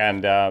 Yes.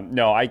 And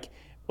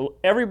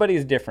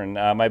everybody's different.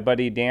 My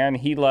buddy Dan,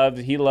 he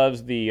loves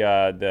the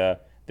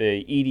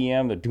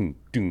EDM, the doom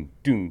doom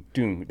doom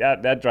doom.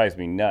 That drives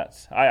me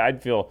nuts.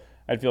 I'd feel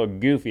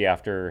goofy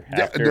after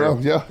 10, well,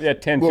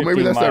 15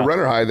 maybe that's miles. that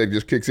runner high that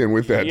just kicks in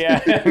with that.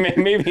 Yeah,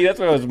 maybe that's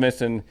what I was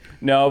missing.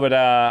 No, but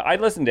I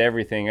listen to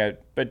everything. I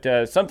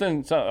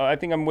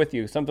think I'm with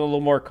you. Something a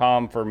little more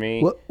calm for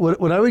me.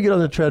 When I would get on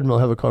the treadmill,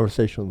 have a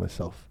conversation with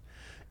myself,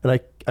 and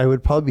I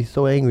would probably be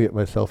so angry at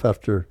myself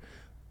after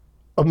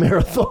a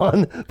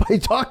marathon by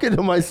talking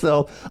to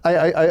myself.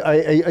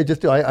 I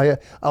just do.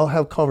 I'll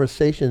have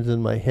conversations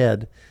in my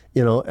head.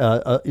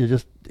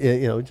 Just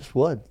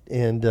would.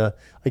 And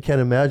I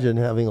can't imagine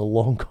having a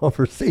long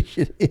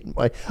conversation in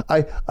my.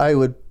 I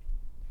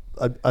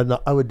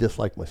would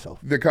dislike myself.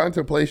 The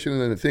contemplation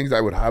and the things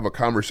I would have a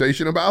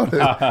conversation about.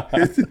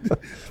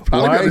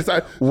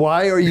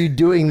 Why are you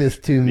doing this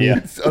to me?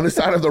 Yeah. On the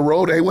side of the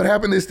road. Hey, what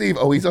happened to Steve?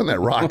 Oh, he's on that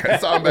rock. I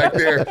saw him back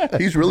there.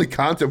 He's really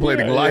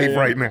contemplating life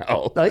right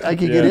now. I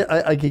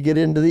could get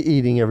into the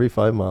eating every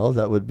 5 miles.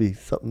 That would be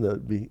something that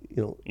would be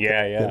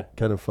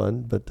kind of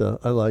fun. But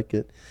I like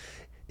it.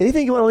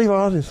 Anything you want to leave our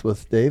audience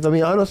with, Dave? I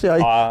mean, honestly,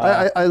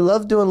 I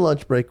love doing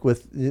lunch break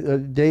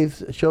with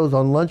Dave's shows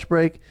on lunch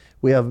break.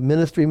 We have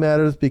Ministry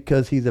Matters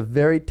because he's a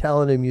very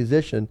talented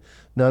musician.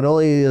 Not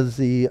only is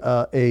he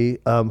a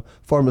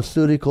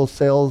pharmaceutical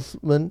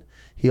salesman,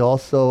 he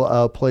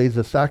also plays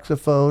the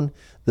saxophone,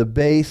 the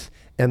bass,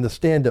 and the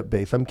stand-up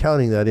bass. I'm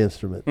counting that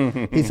instrument.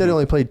 He said he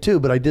only played 2,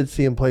 but I did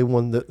see him play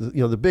one,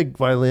 the big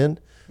violin.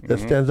 that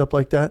stands up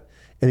like that?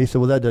 And he said,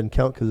 well, that doesn't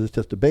count because it's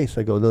just a bass.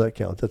 I go, no, that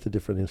counts. That's a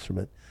different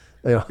instrument.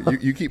 You know?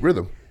 You keep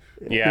rhythm.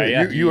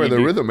 Yeah. You are the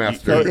rhythm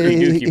master.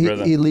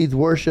 He leads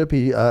worship.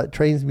 He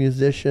trains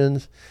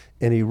musicians,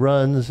 and he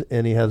runs,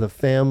 and he has a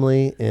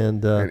family,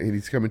 and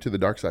he's coming to the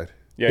dark side.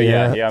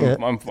 Yeah.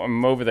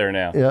 I'm over there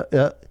now.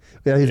 Yeah.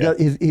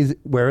 He's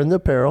wearing the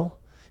apparel.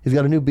 He's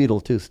got a new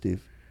Beetle too,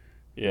 Steve.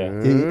 Yeah.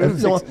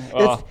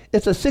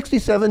 It's a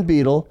 '67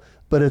 Beetle,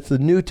 but it's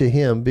new to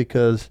him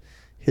because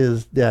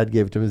his dad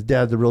gave it to him. His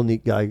dad's a real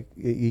neat guy.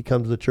 He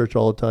comes to church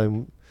all the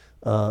time,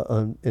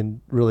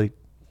 and really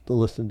to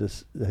listen to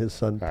his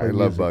son play music.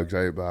 Love bugs.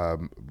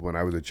 When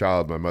I was a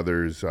child, my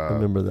mother's. I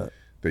remember that.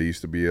 There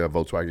used to be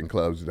Volkswagen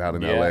clubs down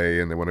in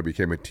L.A. And then when I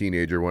became a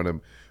teenager, one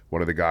of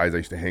the guys I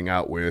used to hang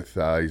out with,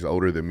 he's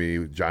older than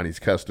me, Johnny's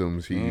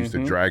Customs. He used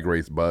to drag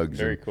race bugs.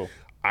 Very cool.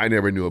 I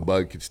never knew a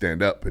bug could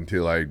stand up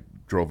until I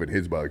drove in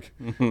his bug,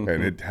 and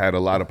it had a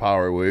lot of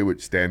power where it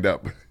would stand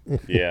up.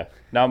 Yeah,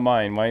 not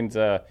mine. Mine's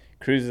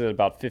cruises at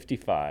about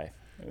 55.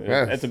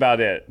 Yes. That's about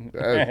it.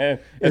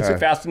 It's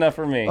fast enough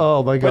for me.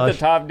 Oh my gosh! Put the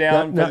top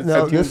down.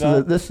 No,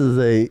 this is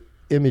a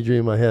imagery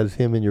in my head. Is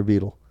him and your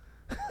Beetle.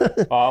 You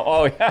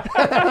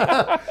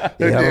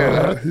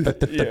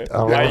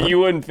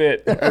wouldn't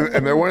fit.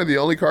 And they're one of the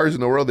only cars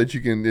in the world that you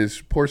can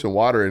just pour some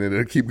water in it and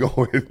it'll keep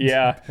going.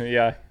 Yeah.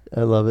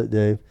 I love it,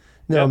 Dave.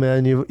 No,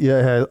 man,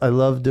 I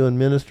love doing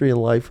ministry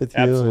and life with you.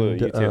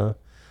 Absolutely, you too.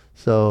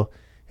 So,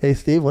 hey,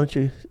 Steve, why don't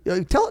you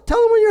tell them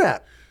where you're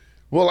at?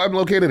 Well, I'm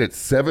located at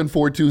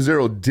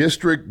 7420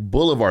 District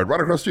Boulevard, right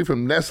across the street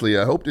from Nestle.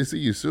 I hope to see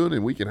you soon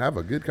and we can have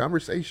a good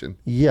conversation.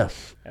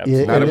 Yes.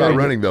 Absolutely. Not about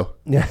running, though.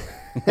 Yeah.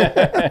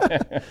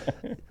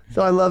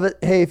 So I love it.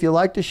 Hey, if you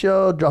like the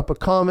show, drop a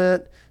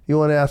comment. If you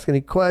want to ask any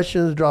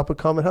questions, drop a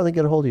comment. How do they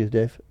get a hold of you,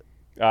 Dave?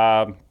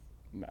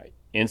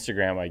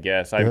 Instagram, I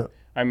guess.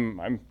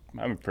 I'm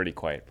a pretty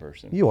quiet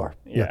person. You are.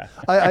 Yeah.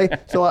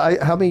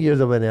 How many years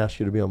have I asked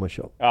you to be on my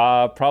show?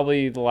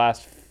 Probably the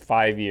last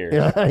 5 years.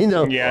 Yeah, I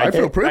know. Yeah, I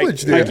feel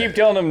privileged. I keep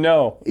telling him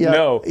no. Yeah,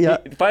 no. yeah.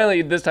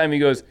 Finally, this time he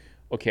goes,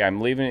 okay, I'm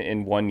leaving it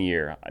in 1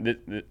 year.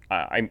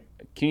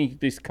 Can you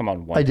please come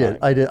on one time?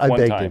 I did. I one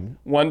begged time. him.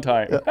 One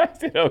time. Yeah. I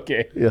said,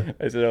 okay. Yeah.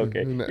 I said,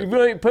 okay. You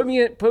really put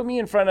me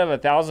in front of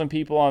 1,000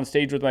 people on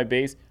stage with my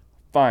bass?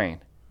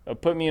 Fine.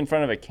 Put me in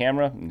front of a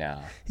camera? No.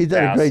 He's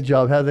done a great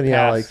job, hasn't he,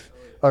 Alex?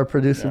 Our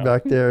producer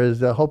back there is.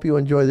 Hope you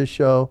enjoy the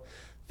show.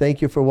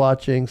 Thank you for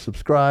watching.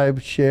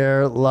 Subscribe,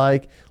 share,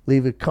 like,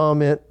 leave a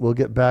comment. We'll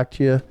get back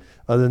to you.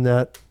 Other than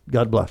that,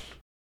 God bless.